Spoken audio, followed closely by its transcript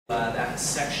That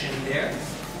section there.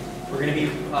 We're going to be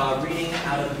reading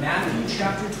out of Matthew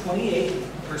chapter 28,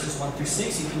 verses 1 through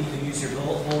 6. You can either use your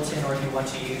bulletin or if you want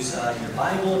to use your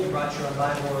Bible, if you brought your own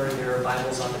Bible or there are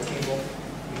Bibles on the table,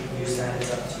 you can use that.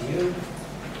 It's up to you.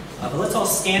 But let's all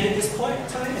stand at this point in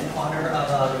time in honor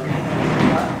of the reading of the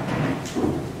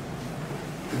Word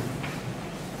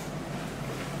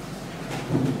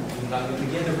of God. We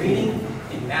begin the reading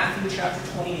in Matthew chapter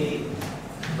 28,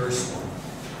 verse 1.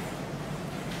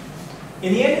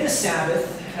 In the end of the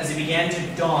Sabbath, as it began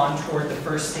to dawn toward the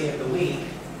first day of the week,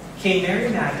 came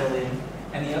Mary Magdalene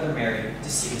and the other Mary to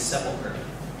see the sepulchre.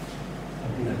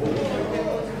 And behold,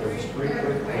 there was great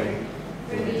earthquake,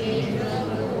 for the angel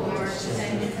of the Lord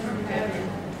descended from heaven,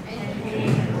 and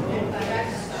came with a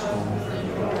stone from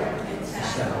the door and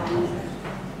sat on it.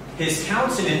 His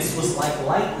countenance was like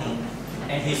lightning,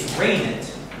 and his raiment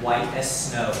white as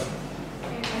snow.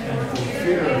 And for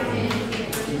fear of him,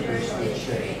 Peter did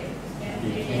shake.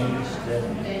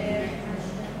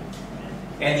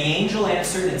 And the angel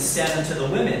answered and said unto the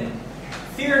women,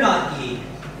 Fear not ye,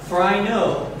 for I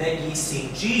know that ye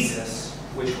seek Jesus,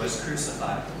 which was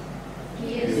crucified.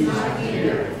 He is not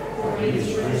here, for he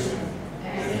is risen,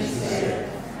 and he said,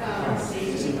 Come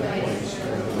see the place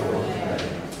where the Lord lay.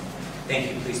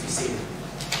 Thank you. Please be seated.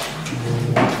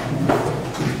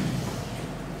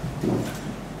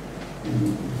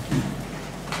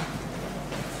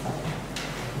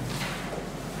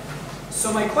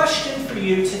 So my question for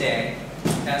you today,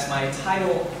 as my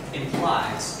title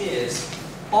implies, is,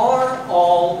 are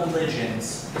all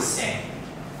religions the same?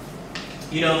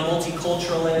 You know, the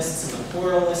multiculturalists and the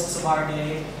pluralists of our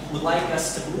day would like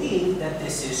us to believe that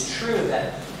this is true,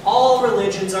 that all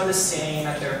religions are the same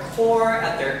at their core,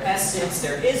 at their essence.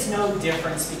 There is no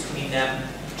difference between them.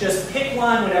 Just pick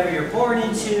one, whatever you're born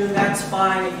into, that's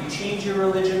fine. If you change your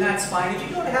religion, that's fine. If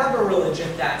you don't have a religion,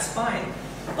 that's fine.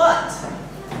 But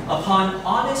upon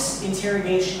honest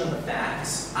interrogation of the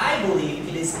facts, I believe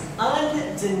it is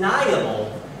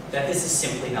undeniable that this is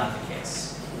simply not the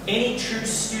case. Any true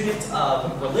student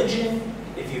of religion,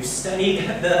 if you've studied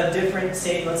the different,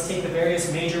 say, let's take the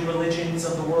various major religions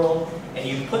of the world, and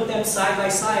you put them side by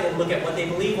side and look at what they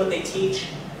believe, what they teach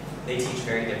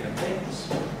very different things.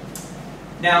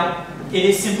 Now, it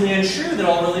is simply untrue that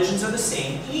all religions are the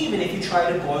same, even if you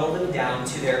try to boil them down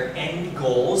to their end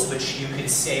goals, which you could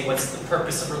say, what's the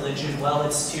purpose of religion? Well,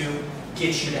 it's to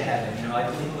get you to heaven. You know, I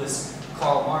believe it was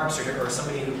Karl Marx or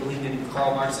somebody who believed in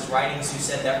Karl Marx's writings who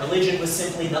said that religion was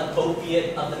simply the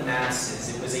opiate of the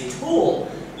masses. It was a tool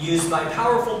used by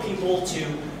powerful people to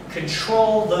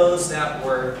control those that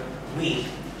were weak.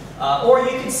 Or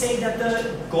you could say that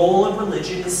the goal of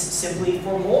religion is simply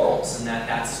for morals, and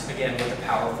that's, again, what the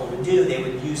powerful would do. They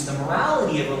would use the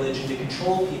morality of religion to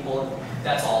control people, and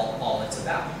that's all it's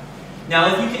about.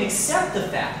 Now, if you can accept the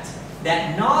fact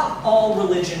that not all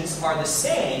religions are the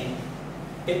same,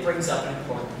 it brings up an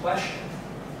important question.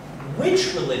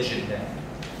 Which religion, then,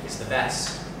 is the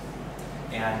best?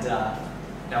 And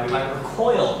now we might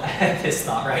recoil at this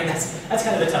thought, right? That's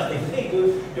kind of a tough thing to think.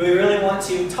 Do we really want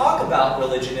to talk about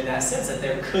religion in that sense, that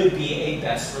there could be a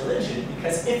best religion?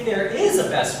 Because if there is a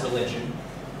best religion,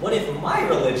 what if my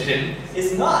religion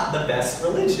is not the best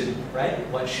religion, right?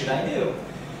 What should I do?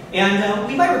 And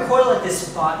we might recoil at this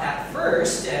thought at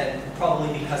first, and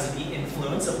probably because of the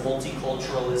influence of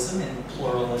multiculturalism and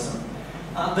pluralism.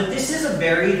 But this is a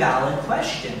very valid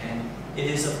question, and it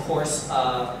is, of course,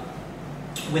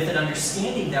 with an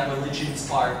understanding that religions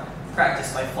are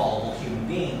practiced by fallible human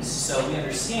beings. So we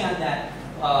understand that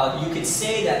you could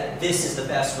say that this is the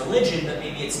best religion, but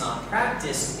maybe it's not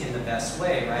practiced in the best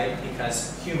way, right?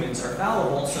 Because humans are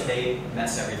fallible, so they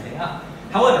mess everything up.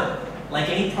 However, like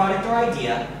any product or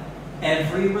idea,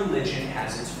 every religion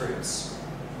has its fruits.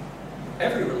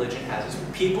 Every religion has its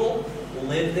fruits. People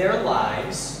live their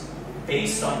lives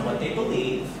based on what they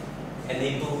believe, and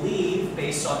they believe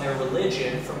based on their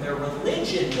religion. From their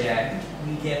religion, then,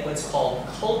 we get what's called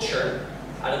culture.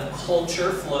 Out of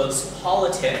culture flows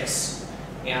politics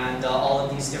and all of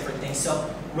these different things.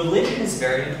 So religion is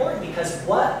very important because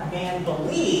what man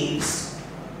believes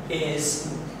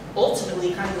is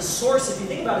ultimately kind of the source, if you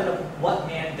think about it, of what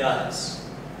man does.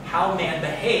 How man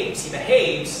behaves. He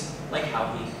behaves like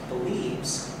how he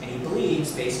believes. And he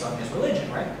believes based on his religion,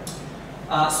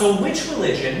 right? So which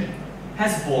religion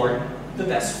has borne the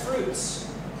best fruits?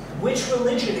 Which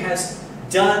religion has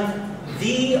done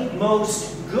the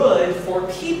most good for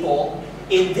people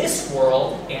in this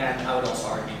world, and I would also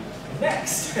argue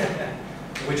next?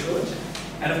 Which religion?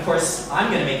 And of course,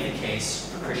 I'm going to make the case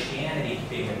for Christianity,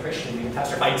 being a Christian, being a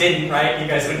pastor. If I didn't, right, you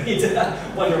guys would need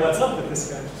to wonder what's up with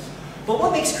this guy. But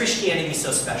what makes Christianity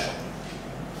so special?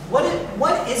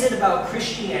 what is it about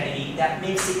Christianity that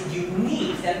makes it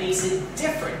unique, that makes it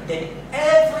different than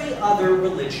every other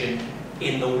religion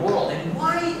in the world? And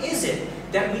why is it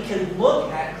that we can look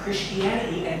at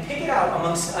Christianity and pick it out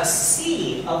amongst a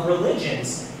sea of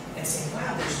religions and say,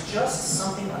 wow, there's just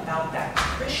something about that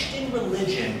Christian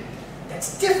religion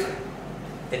that's different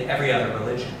than every other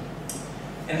religion?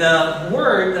 And the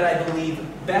word that I believe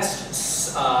best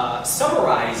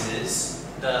summarizes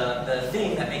the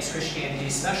thing that makes Christianity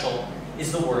special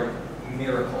is the word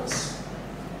miracles.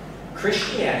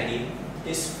 Christianity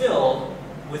is filled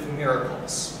with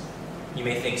miracles. You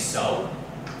may think, so?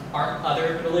 Aren't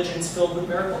other religions filled with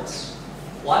miracles?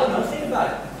 Well, I don't know. Think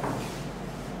about it.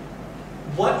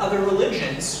 What other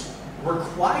religions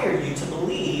require you to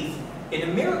believe in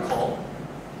a miracle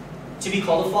to be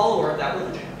called a follower of that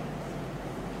religion?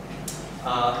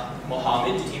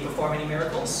 Muhammad, did he perform any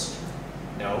miracles?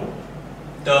 No.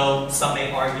 Though some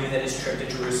may argue that his trip to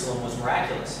Jerusalem was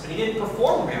miraculous, but he didn't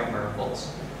perform miracles.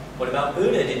 What about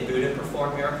Buddha? Did Buddha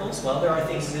perform miracles? Well, there are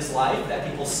things in his life that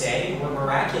people say were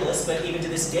miraculous, but even to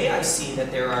this day I see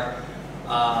that there are,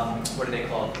 what are they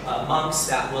called? Monks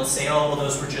that will say, oh, well,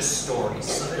 those were just stories.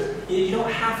 So you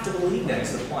don't have to believe that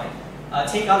is the point.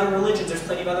 Take other religions. There's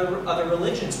plenty of other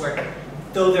religions where,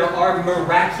 though there are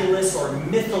miraculous or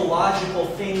mythological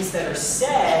things that are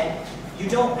said, you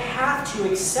don't have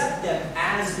to accept them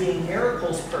as being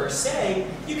miracles per se.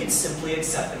 You can simply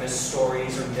accept them as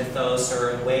stories or mythos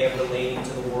or a way of relating to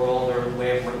the world or a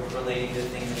way of relating to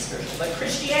things in spiritual. But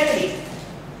Christianity,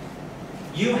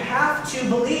 you have to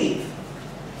believe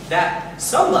that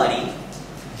somebody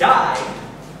died,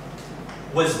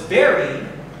 was buried,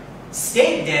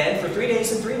 stayed dead for 3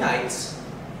 days and 3 nights,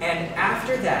 and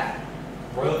after that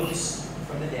rose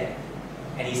from the dead.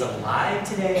 And he's alive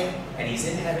today, and he's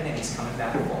in heaven, and he's coming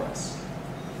back for us.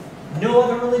 No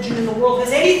other religion in the world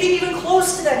has anything even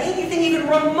close to that, anything even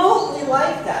remotely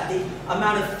like that. The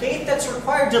amount of faith that's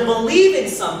required to believe in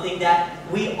something that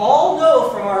we all know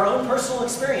from our own personal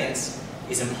experience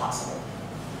is impossible.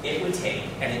 It would take,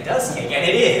 and it does take, and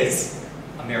it is,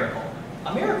 a miracle.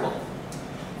 A miracle.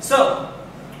 So,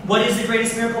 what is the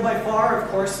greatest miracle by far? Of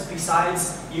course,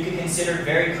 besides you can consider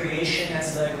very creation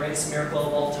as the greatest miracle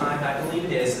of all time. I believe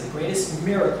it is. The greatest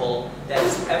miracle that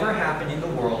has ever happened in the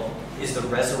world is the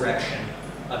resurrection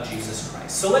of Jesus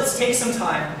Christ. So let's take some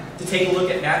time to take a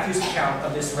look at Matthew's account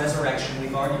of this resurrection.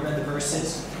 We've already read the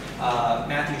verses.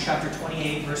 Matthew chapter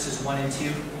 28, verses 1 and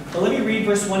 2. But let me read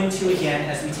verse 1 and 2 again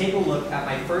as we take a look at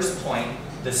my first point,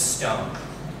 the stone.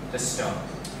 The stone.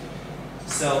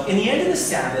 So, in the end of the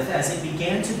Sabbath, as it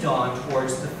began to dawn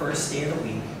towards the first day of the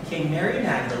week, came Mary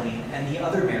Magdalene and the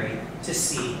other Mary to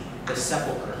see the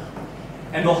sepulchre.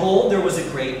 And behold, there was a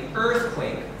great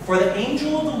earthquake, for the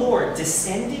angel of the Lord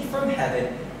descended from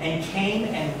heaven and came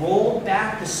and rolled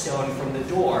back the stone from the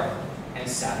door and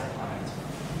sat upon it.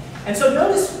 And so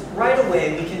notice right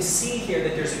away we can see here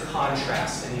that there's a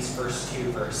contrast in these first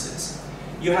 2 verses.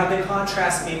 You have the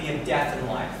contrast maybe of death and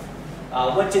life.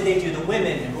 What did they do? The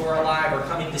women who are alive are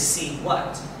coming to see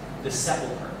what? The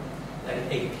sepulchre. Like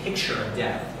a picture of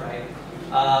death, right?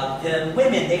 The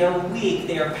women, they are weak,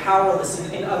 they are powerless.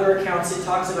 In other accounts, it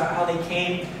talks about how they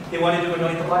came, they wanted to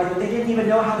anoint the body, but they didn't even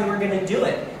know how they were going to do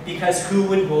it, because who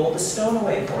would roll the stone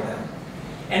away for them?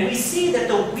 And we see that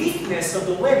the weakness of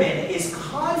the women is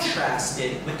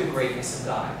contrasted with the greatness of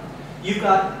God. You've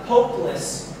got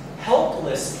hopeless,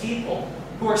 helpless people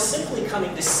who are simply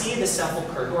coming to see the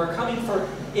sepulchre, who are coming for,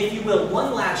 if you will,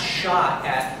 one last shot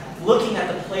at looking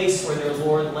at the place where their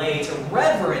Lord lay, to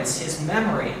reverence his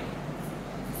memory.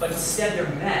 But instead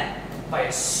they're met by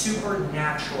a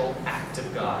supernatural act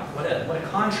of God. What a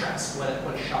contrast, what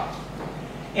a shock.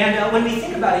 And when we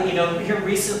think about it, here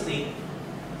recently,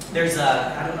 there's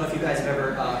I don't know if you guys have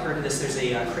ever heard of this, there's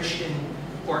a Christian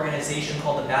organization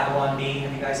called the Babylon Bee.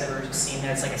 Have you guys ever seen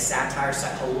that? It's like a satire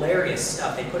site, hilarious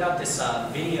stuff. They put out this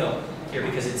video here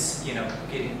because it's,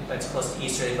 it's close to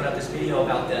Easter. They put out this video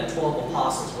about the 12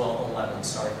 apostles,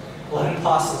 11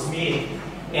 apostles meeting.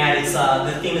 And it's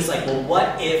the theme is like, well,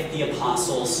 what if the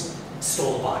apostles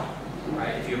stole a body?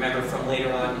 Right? If you remember from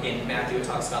later on in Matthew, it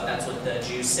talks about that's what the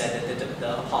Jews said, that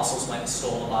the apostles went and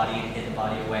stole the body and hid the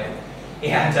body away.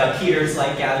 And Peter's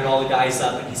like gathered all the guys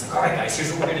up, and he's like, all right, guys,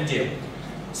 here's what we're going to do.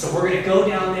 So we're going to go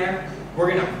down there, we're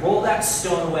going to roll that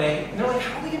stone away. And they're like,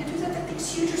 how are we going to do that? That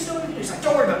thing's huge, or so what are we going to do? He's like,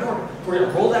 don't worry about it, We're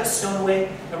going to roll that stone away,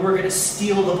 and we're going to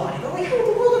steal the body. They're like, how in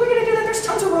the world are we going to do that? There's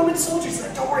tons of Roman soldiers. He's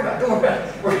like, don't worry about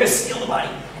it, We're going to steal the body.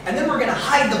 And then we're going to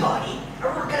hide the body,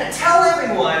 and we're going to tell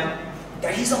everyone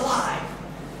that he's alive.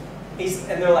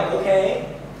 And they're like,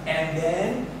 okay. And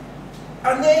then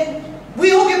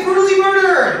we all get brutally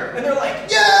murdered. And they're like,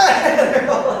 yeah! They're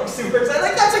all like super excited,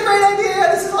 like, that's a great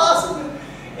idea, this is awesome.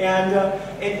 And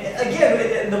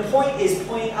again, the point is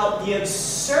pointing out the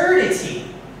absurdity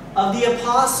of the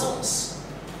apostles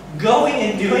going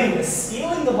and doing this,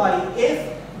 stealing the body,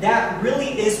 if that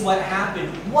really is what happened.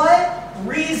 What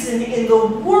reason in the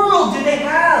world do they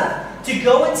have to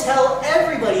go and tell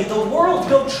everybody, the world,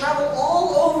 go travel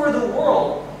all over the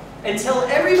world and tell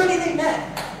everybody they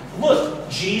met, look,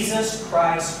 Jesus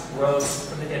Christ rose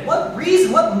from the dead? What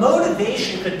reason, what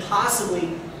motivation could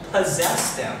possibly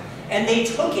possess them? And they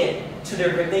took it to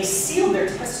their grave. They sealed their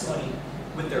testimony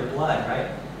with their blood,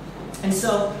 right? And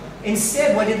so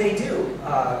instead, what did they do?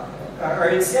 Or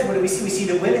instead, what do we see? We see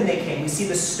the women they came. We see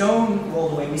the stone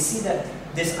rolled away. We see that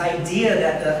this idea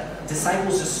that the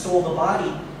disciples just stole the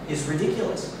body is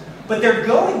ridiculous. But they're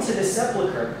going to the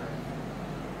sepulcher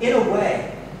in a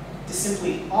way to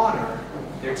simply honor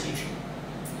their teacher,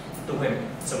 the women.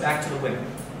 So back to the women.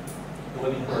 The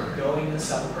women who are going to the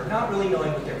sepulcher, not really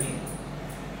knowing what they're meaning.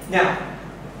 Now,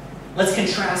 let's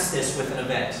contrast this with an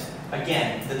event.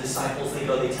 Again, the disciples, they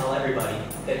go, they tell everybody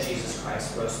that Jesus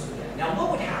Christ rose from the dead. Now,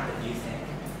 what would happen, do you think,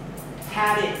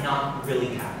 had it not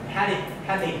really happened?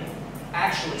 Had they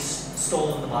actually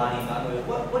stolen the body and gotten away with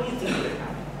it? What do you think would have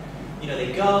happened? You know,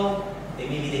 they go,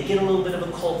 maybe they get a little bit of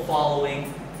a cult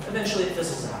following, eventually it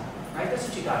fizzles out, right? That's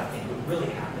what you got to think would really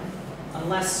happen,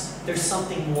 unless there's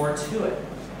something more to it.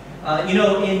 You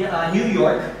know, in New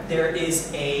York, there is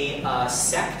a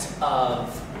sect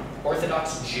of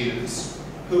Orthodox Jews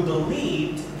who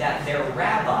believed that their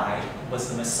rabbi was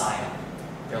the Messiah.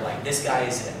 They're like, this guy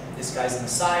is it. This guy's the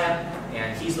Messiah,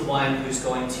 and he's the one who's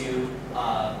going to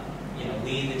you know,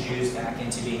 lead the Jews back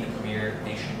into being the premier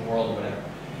nation in the world or whatever.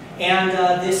 And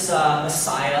this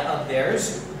Messiah of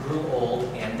theirs grew old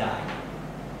and died.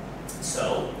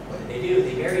 So what did they do?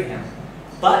 They buried him.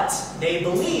 But they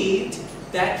believed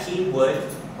that he would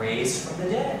raise from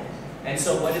the dead. And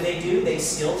so what do? They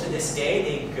still, to this day,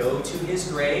 they go to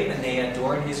his grave and they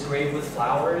adorn his grave with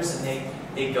flowers, and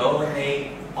they go and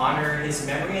they honor his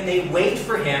memory, and they wait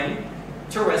for him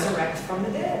to resurrect from the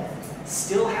dead.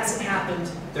 Still hasn't happened.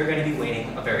 They're going to be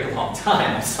waiting a very long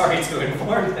time. I'm sorry to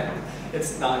inform them.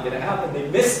 It's not going to happen. They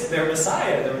missed their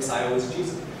Messiah. Their Messiah was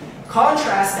Jesus.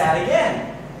 Contrast that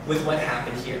again with what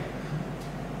happened here.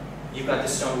 You've got the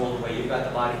stone rolled away. You've got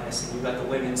the body missing. You've got the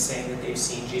women saying that they've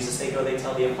seen Jesus. They go, they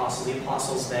tell the apostles. The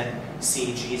apostles then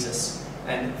see Jesus.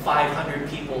 And 500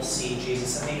 people see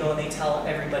Jesus. And they go and they tell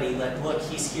everybody, like, look,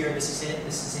 he's here. This is it.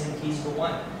 This is him. He's the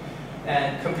one.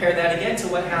 And compare that again to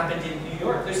what happened in New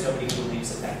York. There's nobody who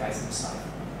believes that that guy's the Messiah.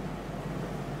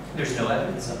 There's no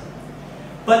evidence of it.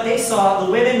 But they saw,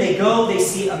 the women, they go, they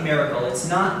see a miracle. It's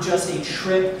not just a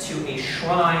trip to a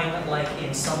shrine like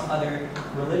in some other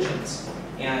religions.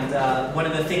 And one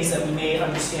of the things that we may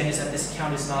understand is that this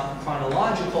account is not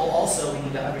chronological. Also, we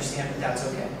need to understand that that's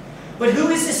okay. But who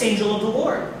is this angel of the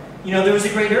Lord? You know, there was a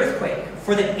great earthquake,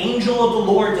 for the angel of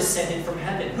the Lord descended from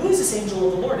heaven. Who is this angel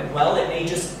of the Lord? And well, it may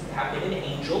just have been an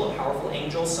angel, a powerful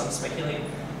angel. Some speculate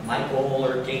Michael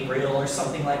or Gabriel or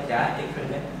something like that. It could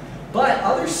have been. But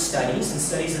other studies, and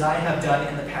studies that I have done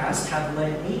in the past, have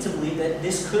led me to believe that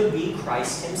this could be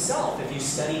Christ himself. If you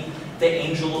study the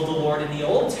angel of the Lord in the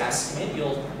Old Testament,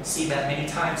 you'll see that many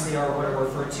times they are what are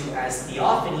referred to as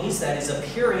theophanies, that is,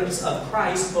 appearings of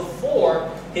Christ before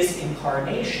his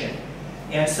incarnation.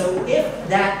 And so if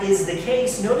that is the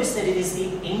case, notice that it is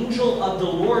the angel of the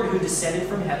Lord who descended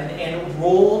from heaven and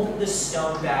rolled the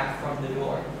stone back from the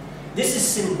door. This is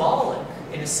symbolic,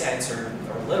 in a sense, or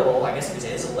literal, I guess it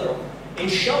is a literal, in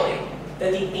showing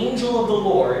that the angel of the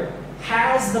Lord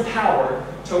has the power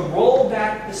to roll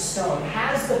back the stone,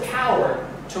 has the power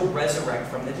to resurrect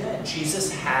from the dead.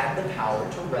 Jesus had the power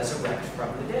to resurrect from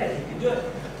the dead. He could do it.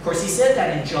 Of course, he said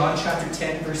that in John chapter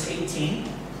 10, verse 18.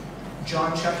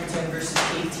 John chapter 10, verse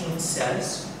 18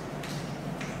 says,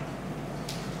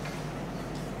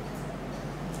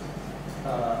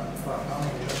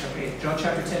 John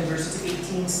chapter 10, verses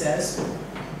 18 says,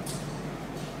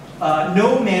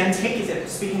 no man taketh it,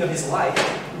 speaking of his life,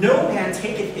 no man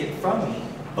taketh it from me,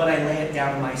 but I lay it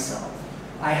down myself.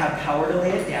 I have power to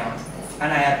lay it down,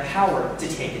 and I have power to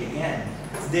take it again.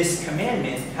 This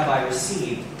commandment have I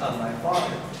received of my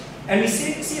Father. And we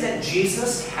see that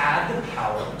Jesus had the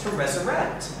power to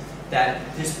resurrect, that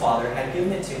his Father had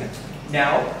given it to him.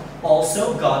 Now,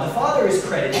 also, God the Father is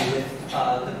credited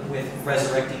with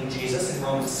resurrecting Jesus in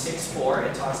Romans 6:4.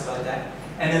 It talks about that.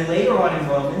 And then later on in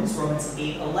Romans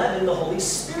 8:11, the Holy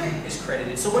Spirit is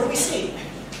credited. So what do we see?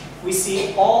 We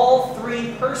see all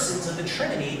three persons of the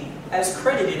Trinity as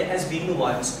credited as being the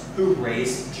ones who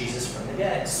raised Jesus from the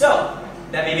dead. So,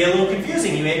 that may be a little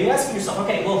confusing. You may be asking yourself,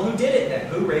 okay, well, who did it then?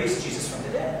 Who raised Jesus from the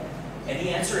dead? And the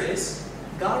answer is,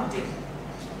 God did.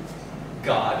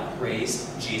 God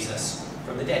raised Jesus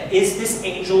from the dead. Is this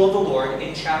angel of the Lord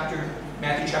in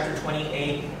Matthew chapter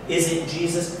 28, is it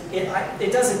Jesus?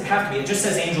 It doesn't have to be. It just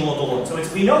says angel of the Lord.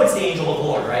 So we know it's the angel of the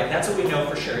Lord, right? That's what we know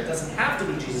for sure. It doesn't have to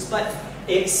be Jesus. But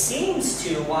it seems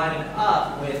to line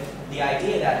up with the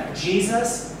idea that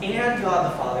Jesus and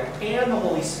God the Father and the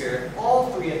Holy Spirit,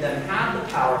 all three of them have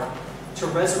the power to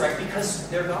resurrect because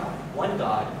they're God. One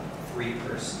God, three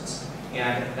persons.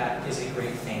 And that is a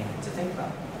great thing to think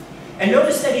about. And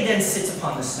notice that he then sits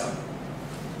upon the stone.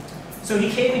 So he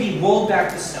came and he rolled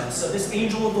back the stone. So this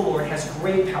angel of the Lord has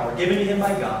great power given to him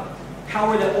by God,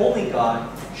 power that only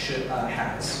God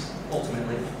has,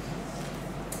 ultimately.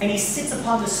 And he sits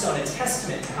upon the stone, a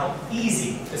testament to how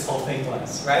easy this whole thing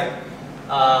was, right?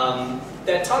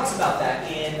 That talks about that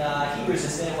in Hebrews,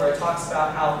 isn't it? Where it talks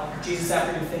about how Jesus,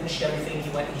 after he finished everything,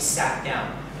 he went and he sat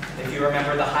down. If you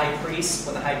remember the high priest,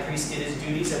 when the high priest did his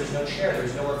duties, there was no chair, there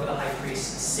was nowhere for the high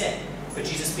priest to sit. But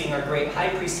Jesus, being our great high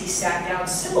priest, he sat down,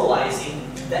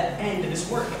 symbolizing the end of his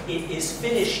work. It is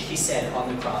finished, he said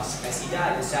on the cross. As he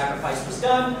died, the sacrifice was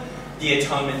done, the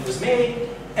atonement was made,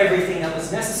 everything that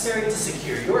was necessary to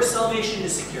secure your salvation, to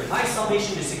secure my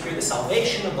salvation, to secure the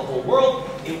salvation of the whole world,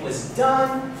 it was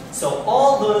done. So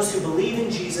all those who believe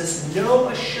in Jesus know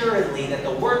assuredly that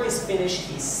the work is finished.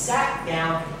 He sat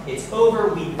down, it's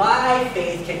over. We, by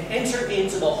faith, can enter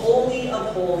into the Holy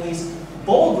of Holies,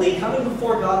 boldly coming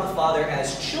before God the Father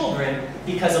as children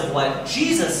because of what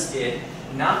Jesus did,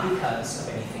 not because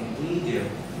of anything we do.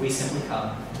 We simply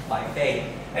come by faith.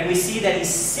 And we see that he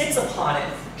sits upon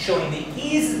it, showing the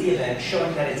ease of the event,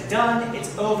 showing that it's done,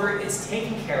 it's over, it's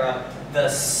taken care of. The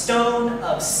stone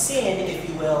of sin, if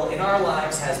you will, in our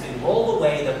lives has been rolled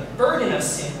away, the burden of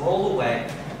sin rolled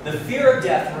away, the fear of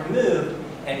death removed,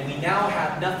 and we now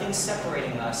have nothing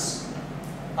separating us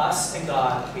and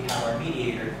God. We have our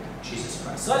mediator, Jesus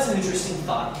Christ. So that's an interesting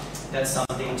thought. That's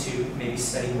something to maybe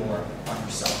study more on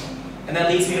yourself. And that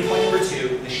leads me to point number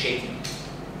 2, the shaking.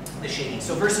 The shaking.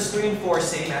 So verses 3 and 4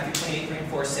 say, Matthew 28, 3 and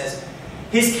 4 says,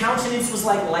 his countenance was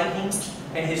like lightning,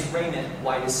 and his raiment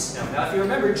white as snow. Now, if you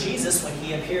remember Jesus, when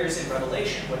he appears in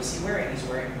Revelation, what is he wearing? He's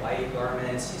wearing white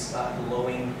garments. He's got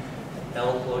glowing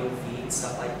belt, glowing feet, and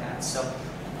stuff like that. So,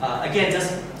 again,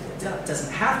 it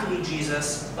doesn't have to be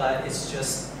Jesus, but it's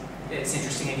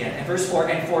interesting again. And verse 4,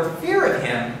 and for fear of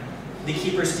him, the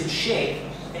keepers did shake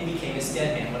and became as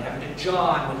dead men. What happened to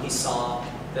John when he saw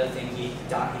the thing? He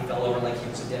died. He fell over like he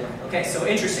was a dead man. Okay, so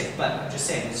interesting, but I'm just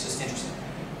saying, it's just interesting.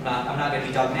 I'm not going to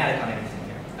be dogmatic on anything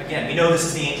here. Again, we know this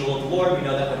is the angel of the Lord. We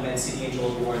know that when men see the angel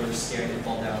of the Lord, they're scared and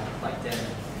fall down like dead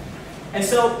men. And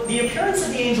so the appearance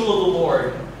of the angel of the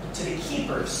Lord to the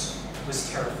keepers was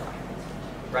terrifying,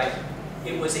 right?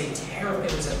 It was an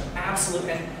absolute,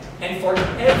 and for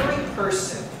every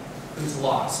person who's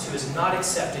lost, who has not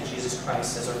accepted Jesus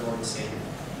Christ as our Lord and Savior,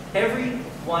 every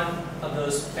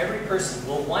person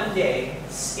will one day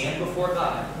stand before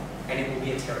God, and it will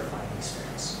be a terrifying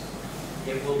experience.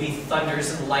 It will be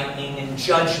thunders and lightning and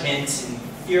judgment and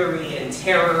fury and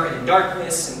terror and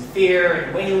darkness and fear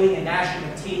and wailing and gnashing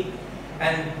of teeth.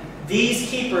 And these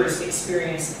keepers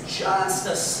experience just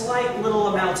a slight little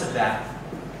amount of that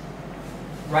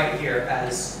right here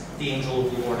as the angel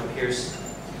of the Lord appears.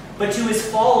 But to his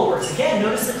followers, again,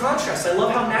 notice the contrast. I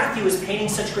love how Matthew is painting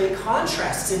such great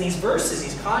contrasts in these verses.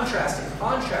 He's contrasting,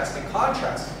 contrast, and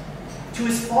contrast. To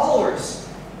his followers,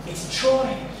 it's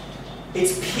joy,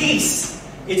 it's peace,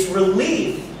 it's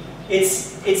relief.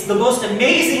 It's the most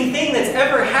amazing thing that's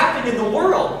ever happened in the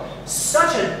world.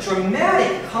 Such a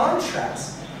dramatic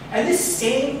contrast. And this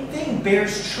same thing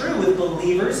bears true with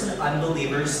believers and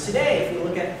unbelievers today. If we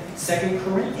look at 2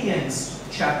 Corinthians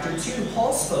chapter 2,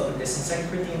 Paul spoke of this in 2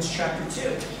 Corinthians chapter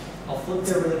 2. I'll flip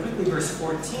there really quickly, verse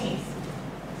 14.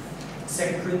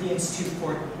 2 Corinthians 2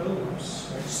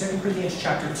 Corinthians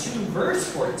chapter 2,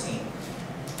 verse 14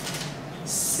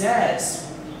 says,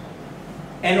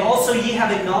 and also ye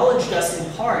have acknowledged us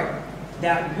in part,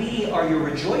 that we are your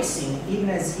rejoicing, even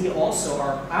as ye also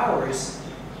are ours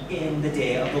in the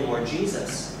day of the Lord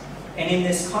Jesus. And in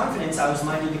this confidence I was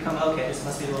minded to come, okay, this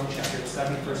must be the wrong chapter. It's got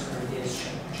to be 1 Corinthians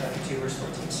chapter 2, verse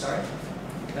 14. Sorry,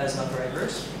 that is not the right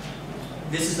verse.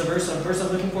 This is the verse I'm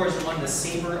looking for, is the one, the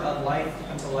savor of life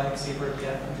unto life, savor of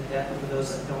death unto death, for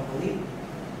those that don't believe.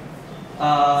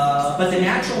 But the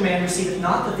natural man receiveth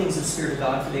not the things of the Spirit of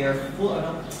God, for they are full. Oh,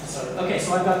 no, sorry. Okay,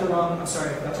 so I've got the wrong. I'm sorry,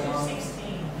 I've got the wrong.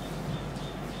 2:16.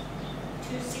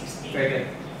 Very good.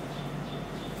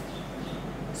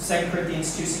 2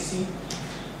 Corinthians 2:16.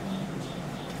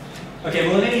 Okay,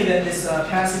 well, in any event, this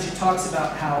passage, it talks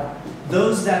about how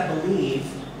those that believe.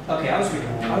 Okay, I was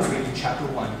reading chapter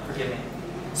 1. Forgive me.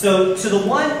 So to the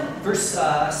one, verse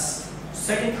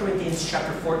 2 Corinthians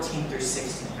chapter 14 through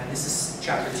 16. And this is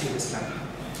chapter 2 this time.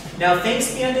 Now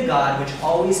thanks be unto God, which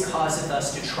always causeth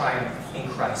us to triumph in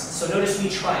Christ. So notice we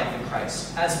triumph in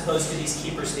Christ, as opposed to these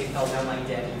keepers, they fell down like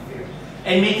dead in fear.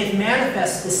 And maketh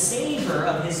manifest the savor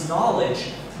of his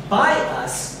knowledge by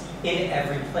us in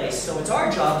every place. So it's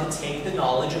our job to take the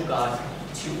knowledge of God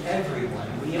to everyone.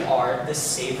 We are the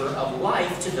savor of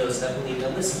life to those that believe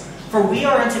and listen. For we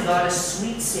are unto God a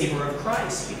sweet savor of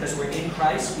Christ, because we're in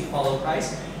Christ, we follow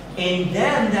Christ. In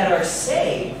them that are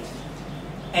saved,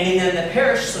 and in them that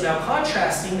perish. So now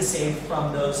contrasting the saved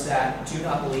from those that do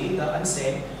not believe, the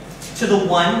unsaved. To the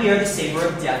one we are the savor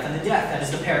of death unto death. That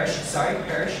is the perish.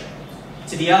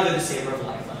 To the other the savor of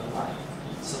life unto life.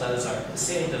 So those are the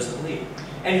saved, those that believe.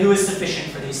 And who is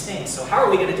sufficient for these things? So how are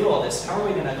we going to do all this? How are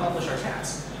we going to accomplish our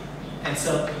task? And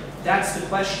so that's the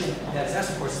question that is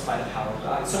asked, of course, by the power of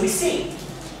God. So we see,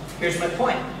 here's my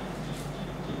point.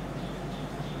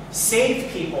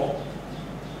 Saved people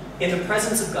in the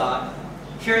presence of God,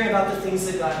 hearing about the things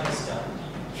that God has done,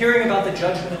 hearing about the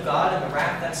judgment of God and the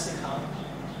wrath that's to come,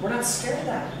 we're not scared of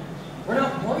that. We're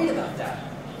not worried about that.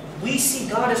 We see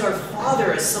God as our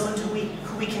Father, as someone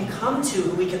who we can come to,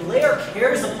 who we can lay our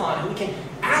cares upon, who we can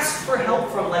ask for help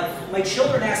from. Like my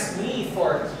children ask me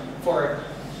for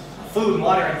food and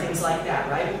water and things like that,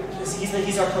 right?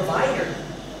 He's our provider.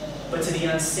 But to the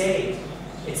unsaved,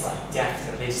 it's like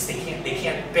death. They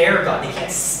can't bear God. They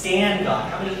can't stand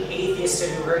God. How many atheists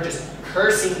have you heard just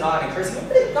cursing God and cursing?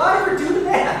 What did God ever do to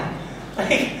them? How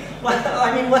can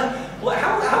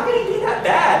he be that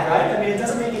bad, right? I mean, it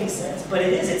doesn't make any sense. But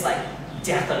it is. It's like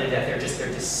death unto death. They're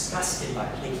disgusted by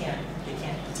it. They can't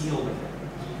deal with it.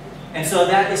 And so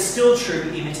that is still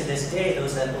true even to this day.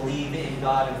 Those that believe in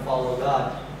God and follow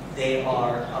God, they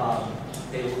are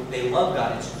they love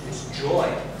God. It's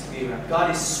joy to be around.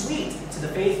 God is sweet to the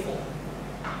faithful,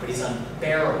 but he's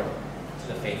unbearable to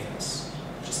the faithless.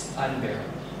 Just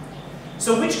unbearable.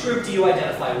 So which group do you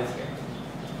identify with here?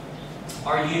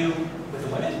 Are you with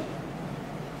the women?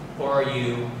 Or are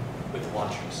you with the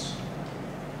watchers?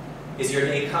 Is your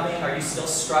day coming? Are you still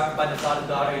struck by the thought of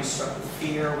God? Are you struck with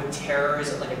fear, with terror?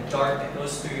 Is it like a dart that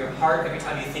goes through your heart every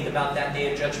time you think about that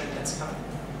day of judgment that's coming?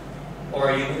 Or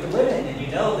are you with the women and you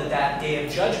know that that day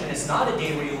of judgment is not a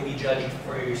day where you will be judged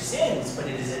for your sins, but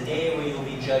it is a day where you will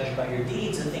be judged by your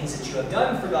deeds and things that you have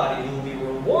done for God, and you will be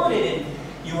rewarded, and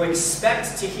you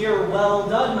expect to hear, "Well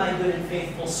done, my good and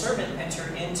faithful servant, enter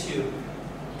into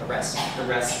the rest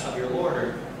of your Lord."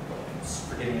 Or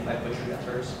forgive me if I butchered that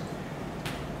verse.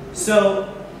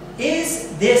 So,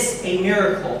 is this a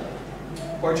miracle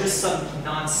or just some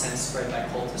nonsense spread by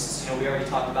cultists? We already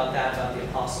talked about that, about the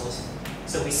apostles.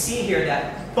 So we see here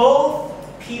that both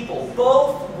people,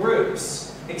 both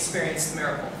groups experienced the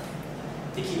miracle.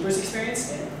 The keepers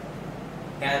experienced it,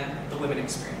 and the women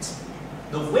experienced it.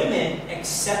 The women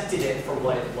accepted it for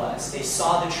what it was. They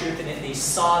saw the truth in it. They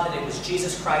saw that it was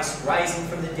Jesus Christ rising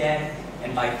from the dead,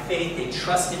 and by faith they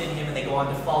trusted in him, and they go on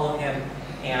to follow him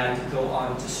and go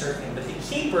on to serve him. But the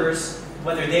keepers,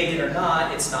 whether they did or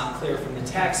not, it's not clear from the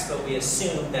text, but we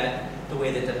assume that the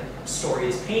way that the story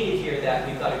is painted here, that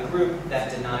we've got a group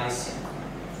that denies him.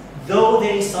 Though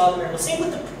they saw the miracle. Same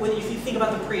with if you think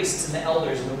about the priests and the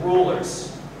elders and the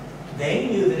rulers. They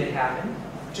knew that it happened,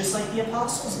 just like the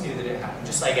apostles knew that it happened,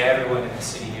 just like everyone in the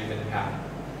city knew that it happened.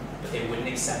 But they wouldn't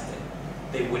accept it.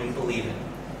 They wouldn't believe it.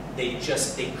 They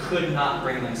could not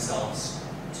bring themselves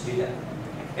to do that.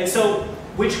 And so,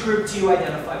 which group do you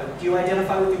identify with? Do you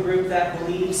identify with the group that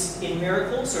believes in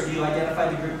miracles, or do you identify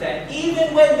the group that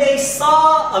even when they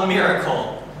saw a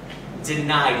miracle,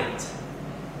 denied it?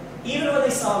 Even when they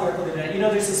saw a miracle, they denied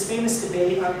it. There's this famous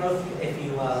debate. I don't know if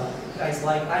you guys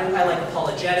like. I like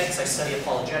apologetics. I study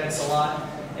apologetics a lot,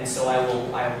 and so I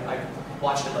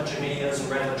watched a bunch of videos and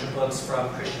read a bunch of books from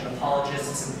Christian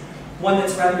apologists. And one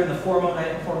that's rather in the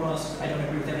foremost, I don't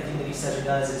agree with everything that he says or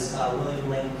does, is William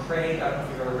Lane Craig. I don't know if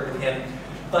you've ever heard of him.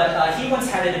 But he once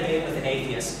had a debate with an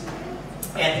atheist.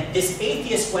 And this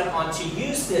atheist went on to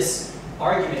use this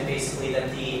argument, basically,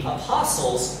 that the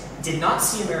apostles did not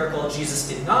see a miracle, Jesus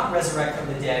did not resurrect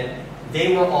from the dead,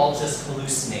 they were all just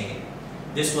hallucinating.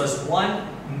 This was one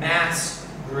mass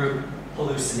group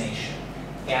hallucination.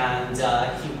 And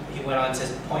he went on to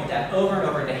point that over and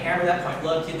over and to hammer that point.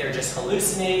 Look, they're just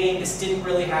hallucinating. This didn't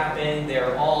really happen.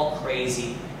 They're all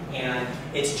crazy. And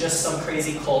it's just some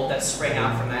crazy cult that sprang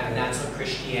out from that. And that's what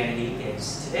Christianity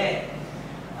is today.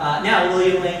 Now,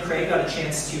 William Lane Craig got a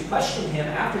chance to question him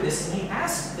after this. And he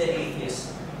asked the atheist,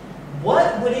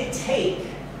 what would it take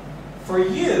for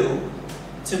you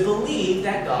to believe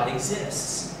that God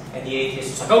exists. And the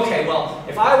atheist is like, okay, well,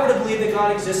 if I were to believe that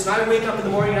God exists, and I wake up in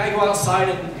the morning and I go outside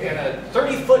and a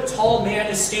 30-foot tall man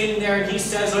is standing there and he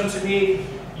says unto me,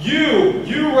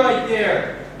 you right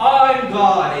there, I'm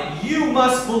God, and you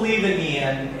must believe in me,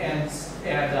 and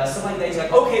something like that. He's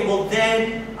like, okay, well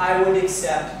then I would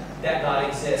accept that God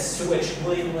exists. To which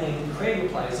William Lane Craig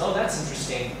replies, oh, that's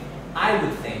interesting. I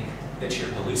would think that you're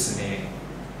hallucinating.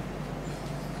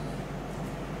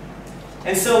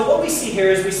 And so what we see here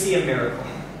is we see a miracle.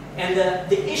 And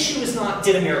the issue is not,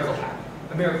 did a miracle happen?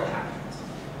 A miracle happened.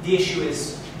 The issue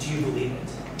is, do you believe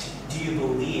it? Do you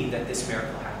believe that this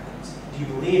miracle happened? Do you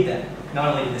believe that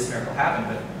not only did this miracle happen,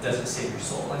 but does it save your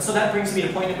soul? And so that brings me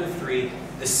to point number 3,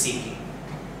 the seeking.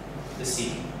 The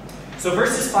seeking. So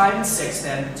verses 5 and 6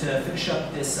 then, to finish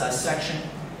up this section,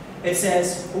 it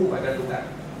says, oh, I gotta go back.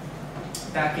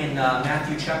 Back in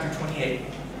Matthew chapter 28.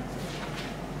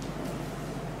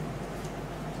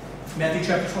 Matthew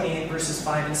chapter 28, verses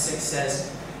 5 and 6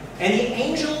 says, and the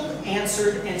angel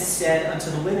answered and said unto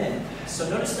the women. So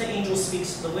notice the angel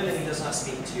speaks to the women, he does not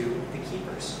speak to the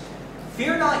keepers.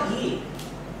 Fear not ye,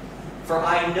 for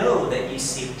I know that ye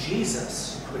seek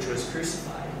Jesus, which was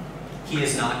crucified. He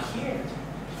is not here,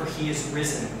 for he is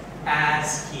risen,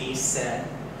 as he said.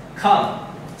 Come,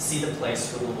 see the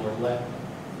place where the Lord led.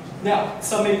 Now,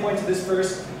 some may point to this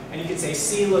verse, and you could say,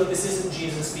 see, look, this isn't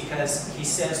Jesus, because he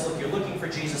says, look, you're looking for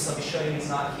Jesus, let me show you he's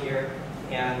not here,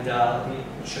 and let me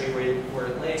show you where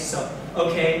it lays. So,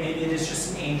 okay, maybe it is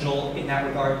just an angel in that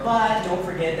regard, but don't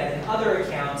forget that in other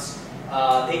accounts,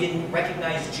 they didn't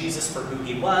recognize Jesus for who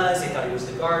he was. They thought he was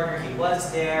the gardener. He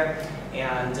was there.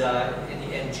 And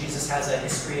Jesus has a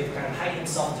history of kind of hiding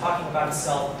himself and talking about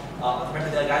himself. Remember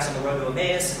the guys on the road to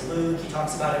Emmaus and Luke? He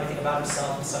talks about everything about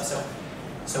himself and stuff.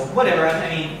 So whatever. I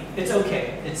mean, it's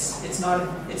okay. It's not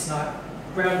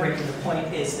groundbreaking. The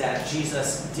point is that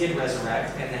Jesus did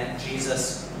resurrect and that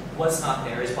Jesus was not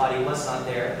there. His body was not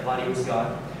there. The body was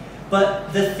gone.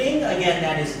 But the thing, again,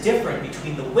 that is different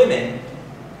between the women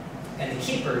and the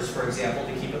keepers, for example,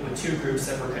 to keep it with two groups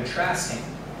that we're contrasting,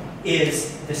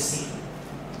 is the seeking.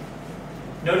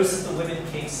 Notice that the women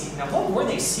came seeking. Now, what were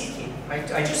they seeking?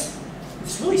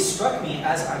 This really struck me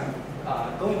as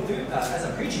I'm going through, as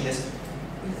I'm preaching this.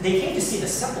 They came to see the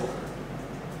sepulcher.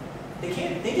 They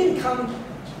didn't come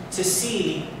to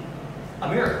see a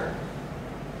miracle.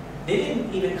 They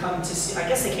didn't even come to see, I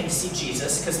guess they came to see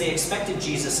Jesus because they expected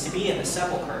Jesus to be in the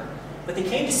sepulcher. But they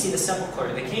came to see the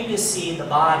sepulcher. They came to see the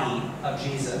body of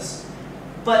Jesus.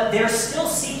 But they're still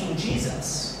seeking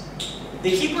Jesus. The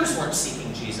keepers weren't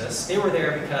seeking Jesus. They were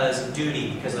there because of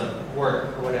duty, because of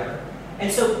work, or whatever.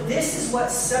 And so this is what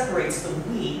separates the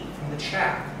wheat from the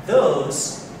chaff.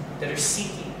 Those that are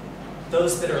seeking.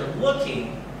 Those that are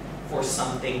looking for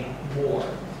something more.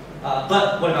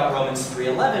 But what about Romans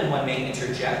 3:11? One may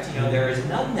interject, there is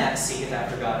none that seeketh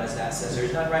after God, as that says.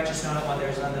 There's none righteous, no, not one. There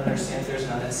is none that understands. There is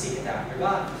none that seeketh after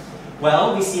God.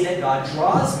 Well, we see that God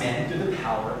draws men through the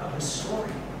power of the story.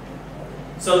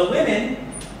 So the women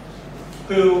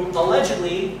who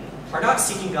allegedly are not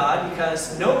seeking God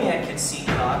because no man can seek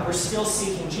God, we're still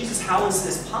seeking Jesus. How is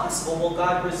this possible? Well,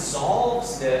 God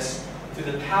resolves this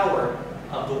through the power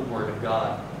of the Word of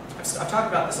God. I've talked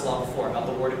about this a lot before, about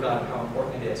the Word of God and how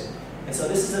important it is. And so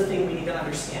this is the thing we need to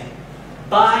understand.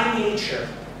 By nature,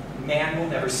 man will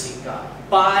never seek God.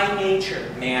 By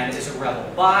nature, man is a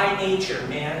rebel. By nature,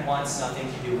 man wants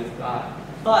nothing to do with God.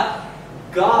 But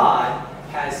God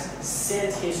has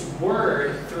sent His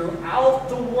Word throughout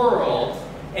the world,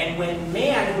 and when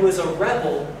man, who is a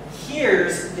rebel,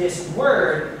 hears this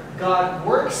Word, God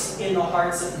works in the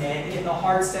hearts of men, in the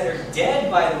hearts that are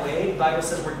dead, by the way. The Bible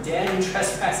says we're dead in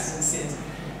trespasses and sins.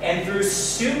 And through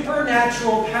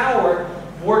supernatural power,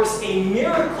 works a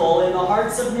miracle in the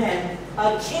hearts of men,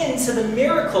 akin to the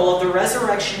miracle of the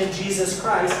resurrection of Jesus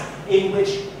Christ, in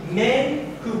which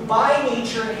men who by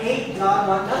nature hate God,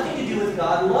 want nothing to do with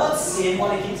God, love sin,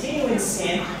 want to continue in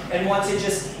sin, and want to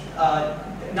just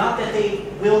not that they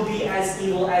will be as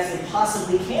evil as they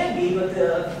possibly can be, but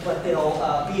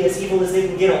they'll be as evil as they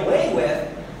can get away with,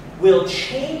 will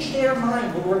change their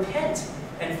mind, will repent,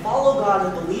 and follow God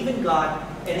and believe in God,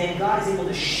 and then God is able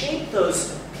to shape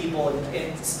those people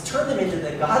and turn them into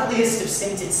the godliest of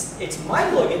saints. It's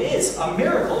mind-blowing. It is a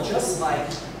miracle, just like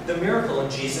the miracle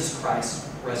of Jesus Christ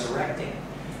resurrecting.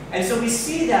 And so we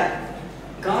see that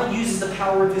God uses the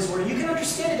power of His Word. You can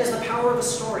understand it as the power of a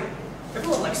story.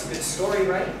 Everyone likes a good story,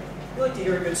 right? You like to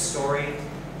hear a good story.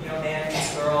 Man and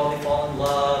this girl, they fall in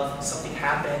love, something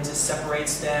happens, it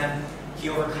separates them, he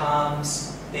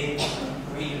overcomes, they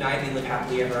reunite, they live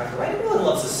happily ever after, right? Everyone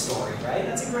loves a story, right?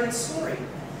 That's a great story.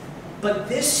 But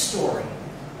this story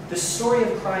the story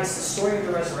of Christ, the story of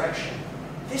the resurrection,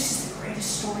 this is the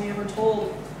greatest story ever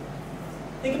told.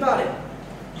 Think about it.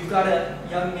 You've got a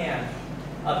young man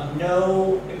of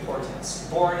no importance,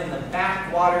 born in the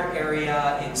backwater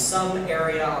area, in some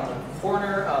area on the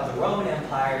corner of the Roman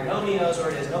Empire. Nobody knows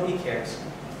where it is, nobody cares.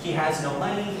 He has no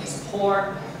money, he's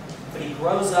poor, but he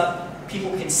grows up.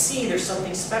 People can see there's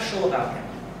something special about him.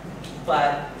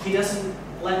 But he doesn't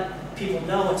let people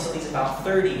know until he's about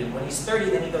 30. And when he's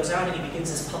 30, then he goes out and he begins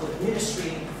his public ministry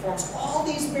and he performs all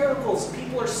these miracles.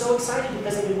 People are so excited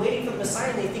because they've been waiting for the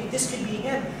Messiah and they think this could be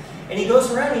him. And he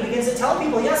goes around and he begins to tell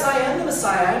people, yes, I am the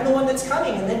Messiah, I am the one that's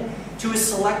coming. And then to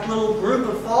his select little group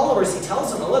of followers, he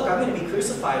tells them, look, I'm going to be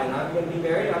crucified and I'm going to be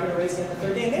buried, I'm going to raise again the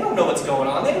third day. And they don't know what's going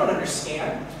on, they don't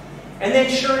understand. And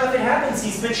then sure enough it happens,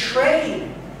 he's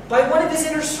betrayed by one of his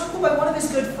inner circle, by one of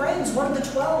his good friends, one of the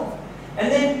 12.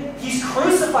 And then he's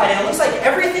crucified and it looks like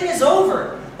everything is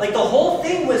over. Like the whole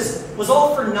thing was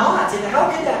all for naught. And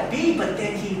how could that be? But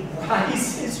then he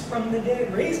rises from the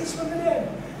dead, raises from the dead,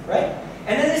 right?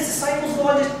 And then his disciples go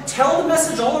on to tell the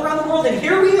message all around the world. And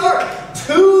here we are,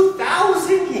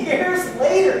 2,000 years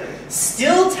later,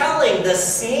 still telling the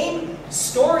same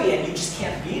story. And you just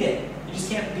can't beat it. You just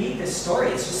can't beat this story.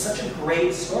 It's just such a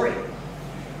great story.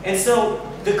 And so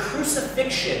the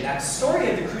crucifixion, that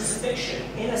story of the crucifixion,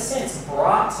 in a sense,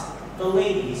 brought the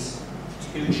ladies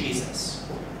to Jesus.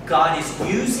 God is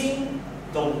using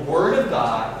the Word of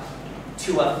God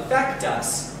to affect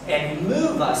us and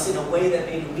move us in a way that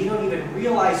maybe we don't even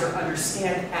realize or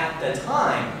understand at the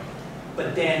time.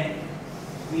 But then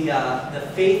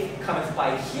the faith cometh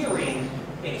by hearing,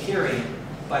 and hearing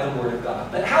by the Word of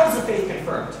God. But how is the faith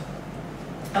confirmed?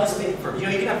 How is the faith confirmed? You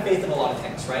know, you can have faith in a lot of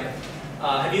things, right?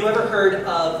 Have you ever heard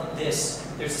of this?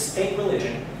 There's this fake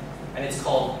religion, and it's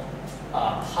called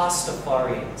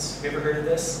Pastafarians. Have you ever heard of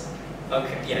this?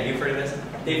 Okay, yeah, you've heard of this?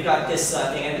 They've got this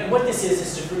thing, and what this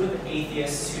is a group of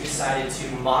atheists who decided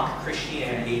to mock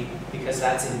Christianity because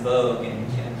that's in vogue in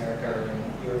America or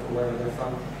in Europe or wherever they're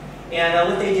from. And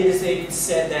what they did is they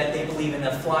said that they believe in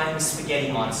the flying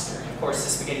spaghetti monster. Of course,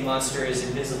 the spaghetti monster is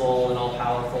invisible and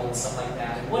all-powerful and stuff like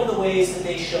that. And one of the ways that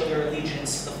they show their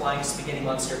allegiance to the flying spaghetti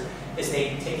monster is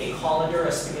they take a colander,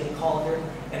 a spaghetti colander,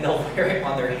 and they'll wear it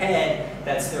on their head.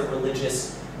 That's their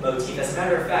religious motif. As a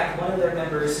matter of fact, one of their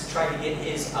members tried to get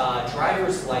his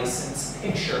driver's license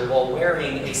picture while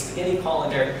wearing a spaghetti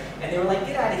colander, and they were like,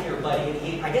 get out of here, buddy.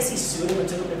 And I guess he sued him and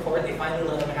took him to court. They finally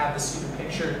let him have the stupid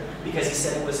picture because he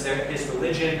said it was his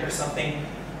religion or something.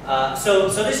 So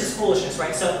this is foolishness,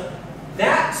 right? So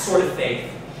that sort of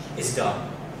faith is dumb.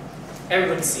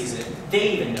 Everyone sees it.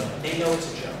 They even know it. They know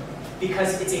it's a joke.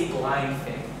 Because it's a blind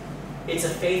faith. It's a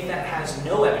faith that has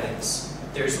no evidence.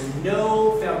 There's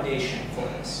no foundation for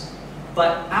this.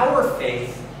 But our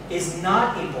faith is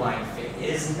not a blind faith. It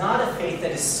is not a faith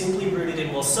that is simply rooted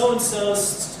in, well, so-and-so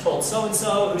told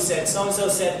so-and-so, who said so-and-so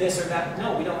said this or that.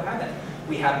 No, we don't have that.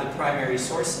 We have the primary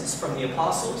sources from the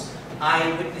apostles,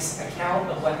 eyewitness account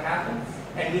of what happened,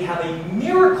 and we have a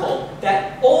miracle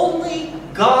that only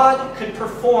God could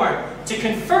perform to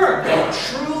confirm that it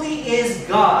truly is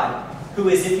God who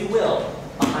is, if you will,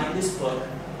 behind this book,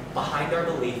 behind our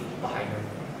belief, behind our faith.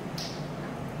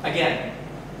 Again,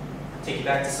 take you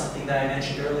back to something that I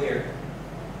mentioned earlier.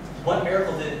 What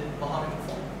miracle did Muhammad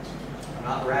perform? I'm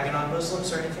not ragging on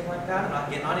Muslims or anything like that. I'm not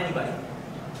getting on anybody.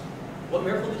 What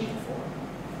miracle did he perform?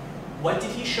 What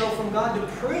did he show from God to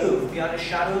prove, beyond a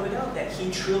shadow of a doubt, that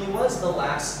he truly was the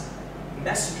last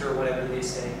messenger, or whatever they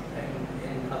say,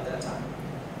 of that time?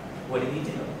 What did he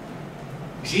do?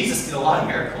 Jesus did a lot of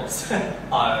miracles,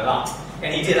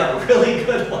 and he did a really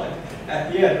good one at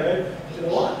the end, right? He did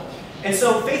a lot. And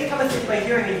so faith cometh by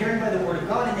hearing, and hearing by the word of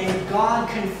God, and then God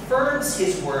confirms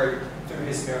his word through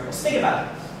his miracles. Think about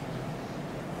it.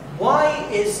 Why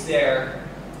is there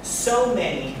so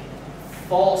many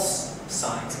false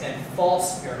signs and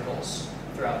false miracles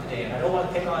throughout the day? And I don't want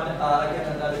to pick on, again,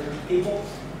 another group of people,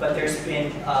 but there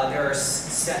are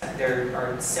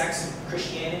sects of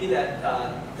Christianity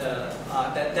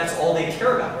that's all they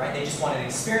care about, right? They just want an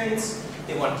experience,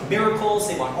 they want miracles,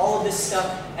 they want all of this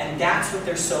stuff, and that's what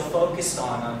they're so focused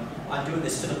on doing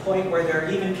this, to the point where there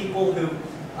are even people who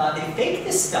they fake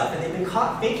this stuff, and they've been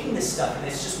caught faking this stuff, and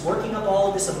it's just working up all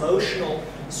of this emotional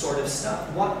sort of stuff.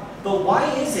 But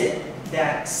why is it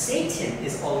that Satan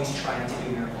is always trying to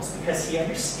do miracles? Because he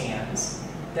understands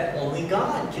that only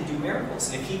God can do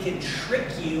miracles. And if he can trick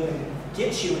you and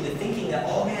get you into thinking that,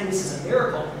 oh man, this is a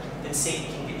miracle, then Satan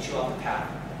can get you off the path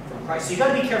from Christ. So you've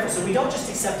got to be careful. So we don't just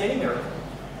accept any miracle.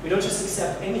 We don't just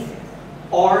accept anything.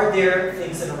 Are there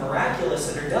things that are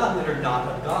miraculous that are done that are not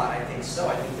of God? I think so.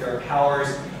 I think there are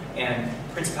powers and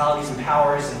principalities and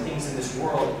powers and things in this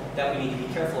world that we need to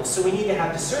be careful of. So we need to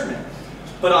have discernment.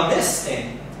 But on this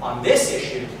thing, on this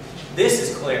issue, this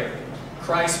is clear.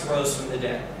 Christ rose from the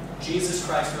dead. Jesus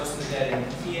Christ rose from the dead,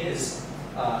 and He is,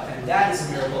 and that is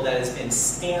a miracle that has been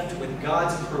stamped with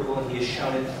God's approval, and He has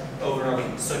shown it over and over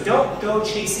again. So don't go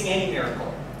chasing any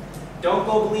miracle. Don't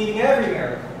go believing every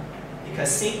miracle,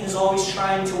 because Satan is always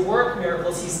trying to work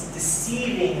miracles. He's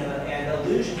deceiving and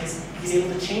illusion. He's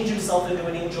able to change himself into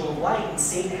an angel of light, and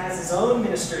Satan has his own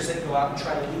ministers that go out and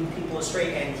try to lead people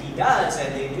astray, and he does,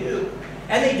 and they do.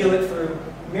 And they do it through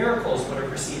miracles, what are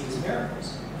perceived as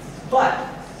miracles. But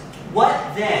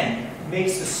what then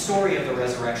makes the story of the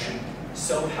resurrection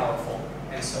so powerful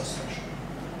and so special?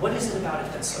 What is it about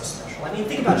it that's so special? I mean,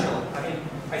 think about your life. I mean,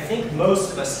 I think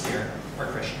most of us here are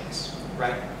Christians,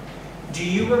 right? Do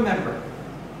you remember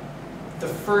the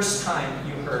first time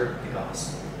you heard the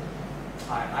gospel?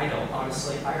 I don't,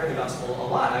 honestly. I heard the gospel a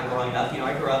lot. Growing up,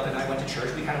 I grew up and I went to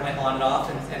church. We kind of went on and off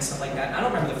and stuff like that. I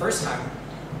don't remember the first time,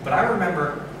 but I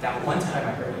remember that one time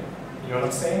I heard it. You know what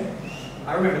I'm saying?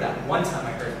 I remember that one time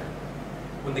I heard it.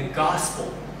 When the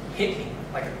gospel hit me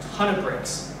like a ton of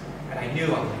bricks, and I knew,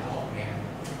 I'm like, oh man,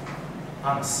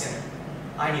 I'm a sinner.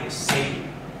 I need a Savior.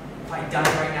 If I died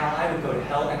right now, I would go to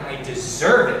hell, and I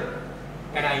deserve it.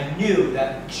 And I knew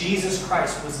that Jesus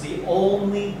Christ was the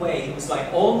only way. He was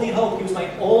my only hope. He was my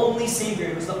only Savior.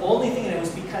 He was the only thing, and it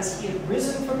was because He had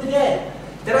risen from the dead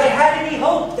that I had any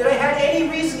hope, that I had any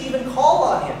reason to even call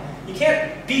on Him. You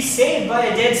can't be saved by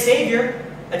a dead Savior.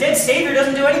 A dead Savior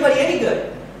doesn't do anybody any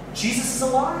good. Jesus is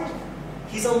alive.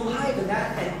 He's alive, and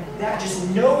that just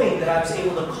knowing that I was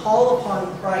able to call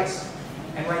upon Christ,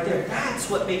 and right there, that's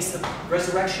what makes the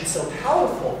resurrection so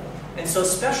powerful and so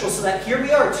special, so that here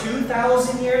we are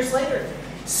 2,000 years later,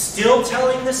 still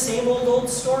telling the same old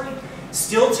story,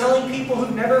 still telling people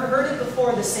who've never heard it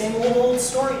before the same old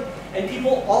story. And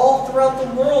people all throughout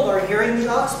the world are hearing the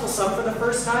gospel, some for the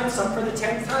first time, some for the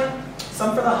 10th time,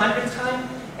 some for the 100th time,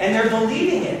 and they're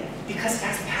believing it because it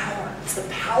has power. It's the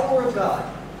power of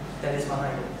God that is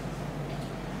behind it.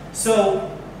 So,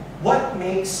 what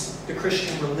makes the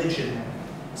Christian religion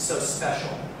so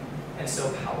special and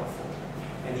so powerful?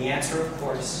 And the answer, of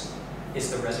course, is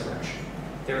the resurrection.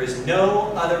 There is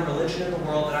no other religion in the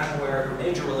world that I'm aware of, or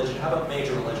major religion. How about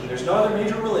major religion? There's no other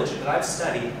major religion that I've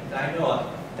studied, that I know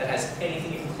of, that has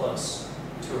anything even close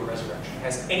to a resurrection.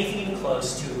 Has anything even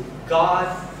close to God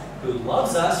who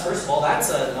loves us. First of all, that's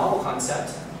a novel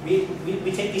concept. We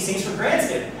take these things for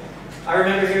granted. I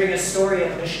remember hearing a story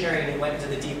of a missionary, and he went into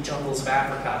the deep jungles of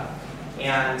Africa,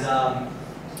 and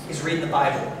he's reading the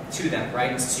Bible to them,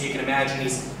 right? And so you can imagine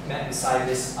he's met inside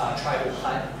this tribal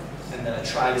hut, and the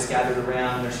tribe is gathered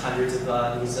around. There's hundreds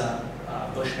of these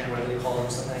bushmen, whatever they call them,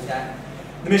 something like that.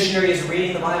 The missionary is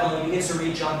reading the Bible, and he begins to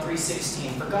read John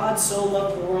 3:16. For God so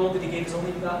loved the world that He gave His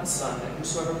only begotten Son, that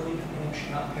whosoever believeth in Him should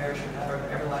not perish but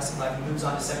have everlasting life. He moves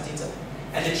on to 17.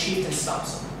 And the chieftain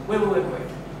stops him. Wait.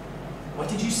 What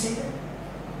did you say there?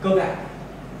 Go back.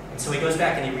 And so he goes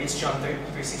back and he reads John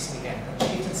 3:16 again. And the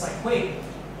chieftain's like, wait,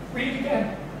 read it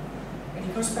again. And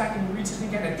he goes back and reads it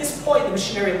again. At this point, the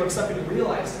missionary looks up and he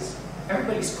realizes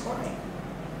everybody's crying.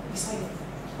 He's like,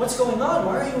 what's going on?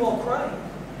 Why are you all crying?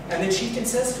 And the chieftain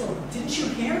says to him, didn't you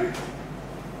hear?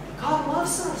 God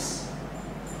loves us.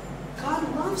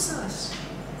 God loves us.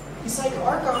 He's like,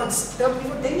 our gods, they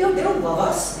don't love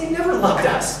us. They never loved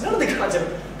us. None of the gods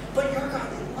ever. But your God,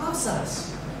 He loves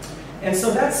us. And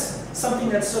so that's something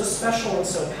that's so special and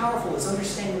so powerful, is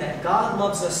understanding that God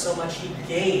loves us so much, He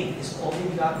gave His only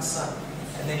begotten Son,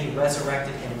 and then He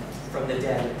resurrected Him from the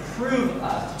dead to prove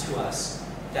to us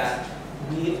that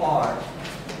we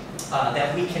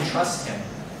can trust Him,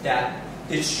 that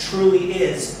this truly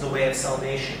is the way of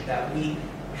salvation, that we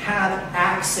have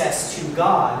access to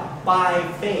God by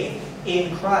faith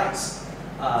in Christ,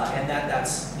 and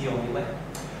that's the only way.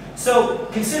 So,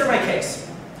 consider my case.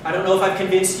 I don't know if I've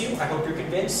convinced you. I hope you're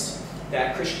convinced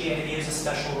that Christianity is a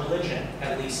special religion,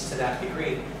 at least to that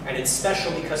degree. And it's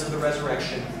special because of the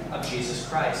resurrection of Jesus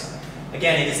Christ.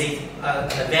 Again, it is an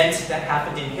event that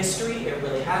happened in history. It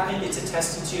really happened. It's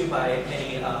attested to by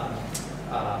many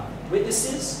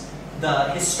witnesses.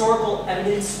 The historical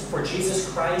evidence for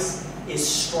Jesus Christ is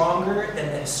stronger than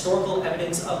the historical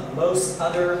evidence of most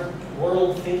other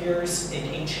world figures in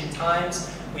ancient times.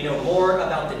 We know more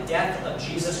about the death of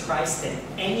Jesus Christ than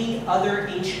any other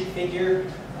ancient figure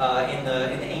in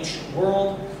the ancient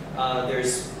world. There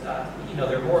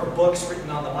are more books written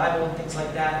on the Bible and things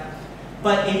like that.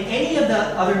 But in any of the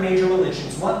other major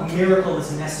religions, what miracle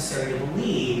is necessary to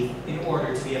believe in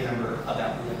order to be a member of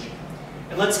that religion?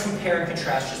 And let's compare and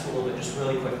contrast just a little bit, just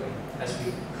really quickly, as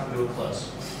we come to a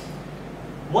close.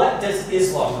 What does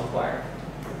Islam require?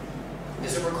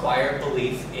 Does it require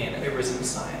belief in a risen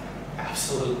Messiah?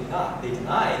 Absolutely not. They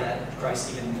deny that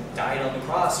Christ even died on the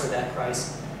cross or that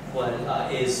Christ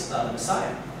is the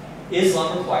Messiah.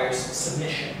 Islam requires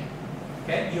submission.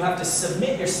 Okay? You have to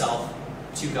submit yourself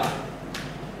to God.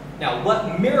 Now,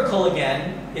 what miracle,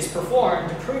 again, is performed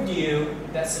to prove to you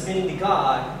that submitting to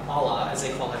God, Allah, as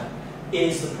they call him,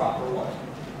 is the proper one?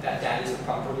 That is the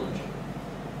proper religion.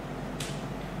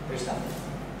 There's nothing.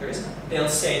 There is nothing. They'll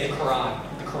say the Quran.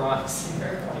 The Quran is a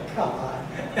miracle. Come on.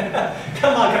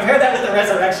 Come on, compare that with the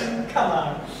resurrection. Come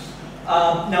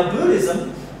on. Now,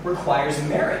 Buddhism requires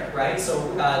merit, right?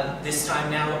 So this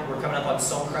time now, we're coming up on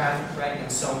Songkran, right? And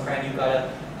Songkran, you've got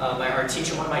our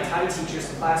teacher, one of my Thai teachers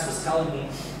in class was telling me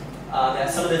that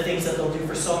some of the things that they'll do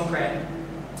for Songkran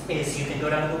is you can go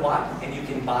down to the Wat and you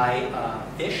can buy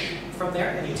fish from there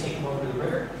and you take them over to the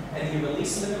river and then you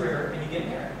release them in the river and you get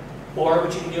merit. Or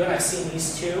what you can do, and I've seen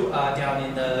these too down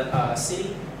in the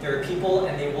city, there are people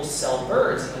and they will sell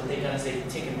birds. And what they've done is they've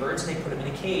taken birds and they put them in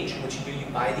a cage. And what you do, you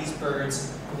buy these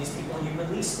birds from these people and you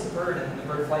release the bird and then the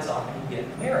bird flies off and you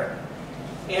get merit.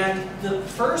 And the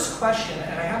first question,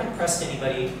 and I haven't pressed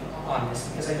anybody on this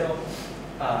because I don't,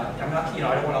 I'm not,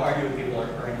 I don't want to argue with people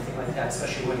or anything like that,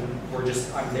 especially when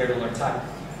I'm there to learn time.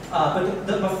 But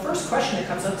the first question that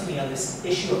comes up to me on this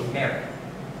issue of merit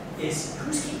is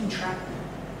who's keeping track of it?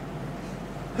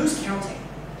 Who's counting?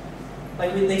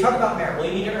 Like they talk about merit. Well,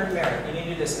 you need to earn merit. You need to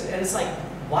do this, and it's like,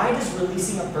 why does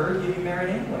releasing a bird give you merit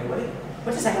anyway?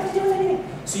 What does that have to do with anything?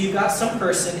 So you've got some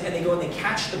person, and they go and they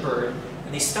catch the bird,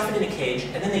 and they stuff it in a cage,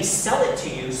 and then they sell it to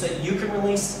you so that you can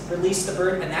release the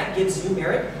bird, and that gives you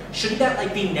merit. Shouldn't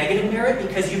that be negative merit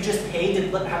because you've just paid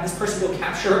to have this person go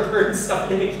capture a bird and stuff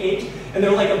it in a cage, and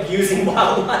they're like abusing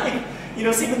wildlife?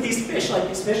 Same with these fish. Like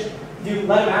these fish, you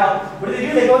let them out. What do?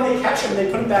 They go and they catch them, and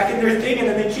they put them back in their thing, and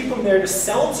then they keep them there to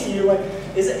sell to you. Like,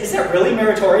 is that really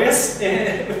meritorious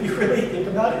if you really think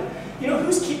about it?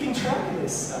 Who's keeping track of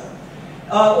this stuff?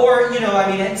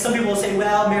 Some people will say,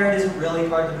 well, merit isn't really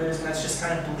part of the Buddhism, that's just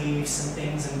kind of beliefs and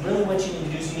things, and really what you need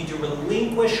to do is you need to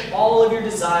relinquish all of your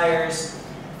desires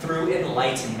through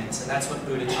enlightenment, and that's what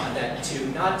Buddha taught, that to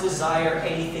not desire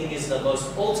anything is the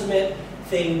most ultimate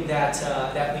thing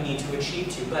that we need to achieve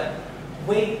to. But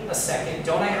wait a second,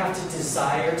 don't I have to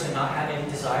desire to not have any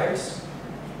desires?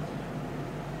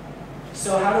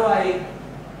 So how do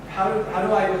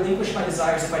I relinquish my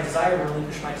desires if I desire to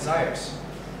relinquish my desires?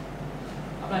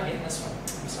 I'm not getting this one.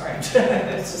 I'm sorry.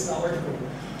 It's just not working for me.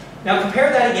 Now compare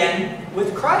that again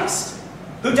with Christ,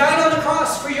 who died on the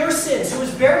cross for your sins, who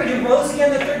was buried, who rose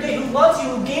again the third day, who loves you,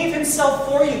 who gave himself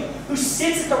for you, who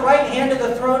sits at the right hand of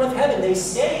the throne of heaven. They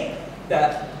say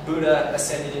that Buddha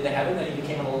ascended into heaven, that he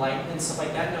became enlightened and stuff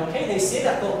like that. And okay, they say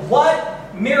that, but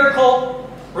what miracle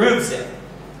proves it?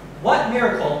 What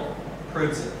miracle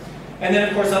proves it? And then,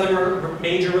 of course, other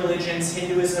major religions,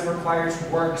 Hinduism requires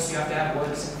works. You have to have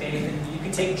works and faith. And you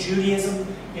can take Judaism.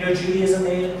 Judaism,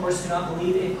 they, of course, do not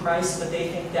believe in Christ, but they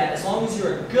think that as long as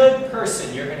you're a good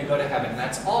person, you're going to go to heaven.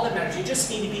 That's all that matters. You just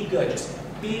need to be good. Just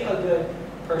be a good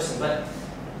person. But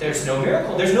there's no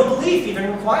miracle. There's no belief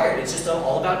even required. It's just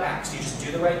all about acts. You just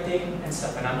do the right thing and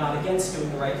stuff. And I'm not against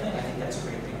doing the right thing. I think that's a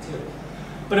great thing, too.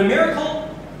 But a miracle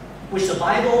which the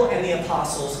Bible and the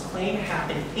apostles claim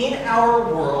happened in our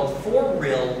world, for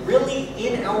real, really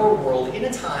in our world, in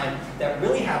a time that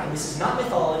really happened. This is not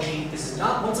mythology. This is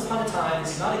not once upon a time.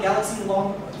 This is not a galaxy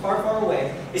long, far, far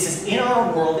away. This is in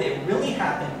our world. It really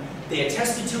happened. They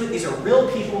attested to it. These are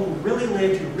real people who really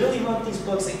lived, who really wrote these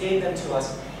books and gave them to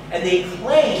us. And they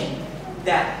claim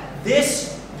that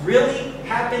this really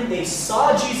happened. They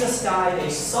saw Jesus die. They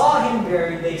saw him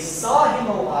buried. They saw him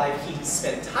alive. He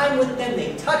spent time with them.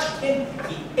 They touched him.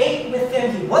 He ate with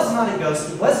them. He was not a ghost.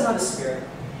 He was not a spirit.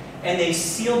 And they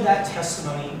sealed that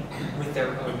testimony with their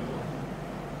own blood.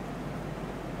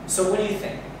 So what do you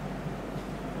think?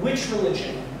 Which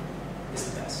religion is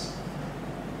the best?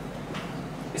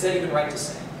 Is that even right to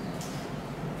say?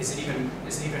 Is it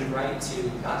even right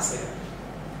to not say that?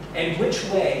 And which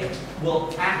way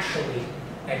will actually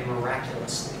and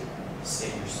miraculously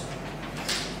save your soul?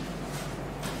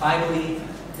 I believe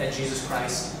that Jesus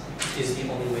Christ is the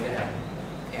only way to heaven.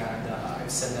 And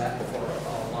I've said that for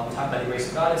a long time. By the grace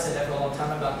of God, I've said that for a long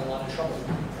time. I've gotten a lot of trouble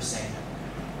for saying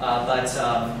that.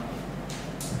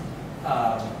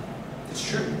 It's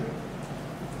true.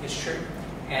 It's true.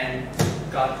 And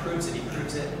God proves it. He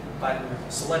proves it by the miracle.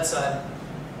 So let's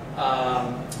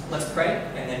pray,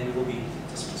 and then we will be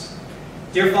dismissed.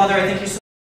 Dear Father, I thank you so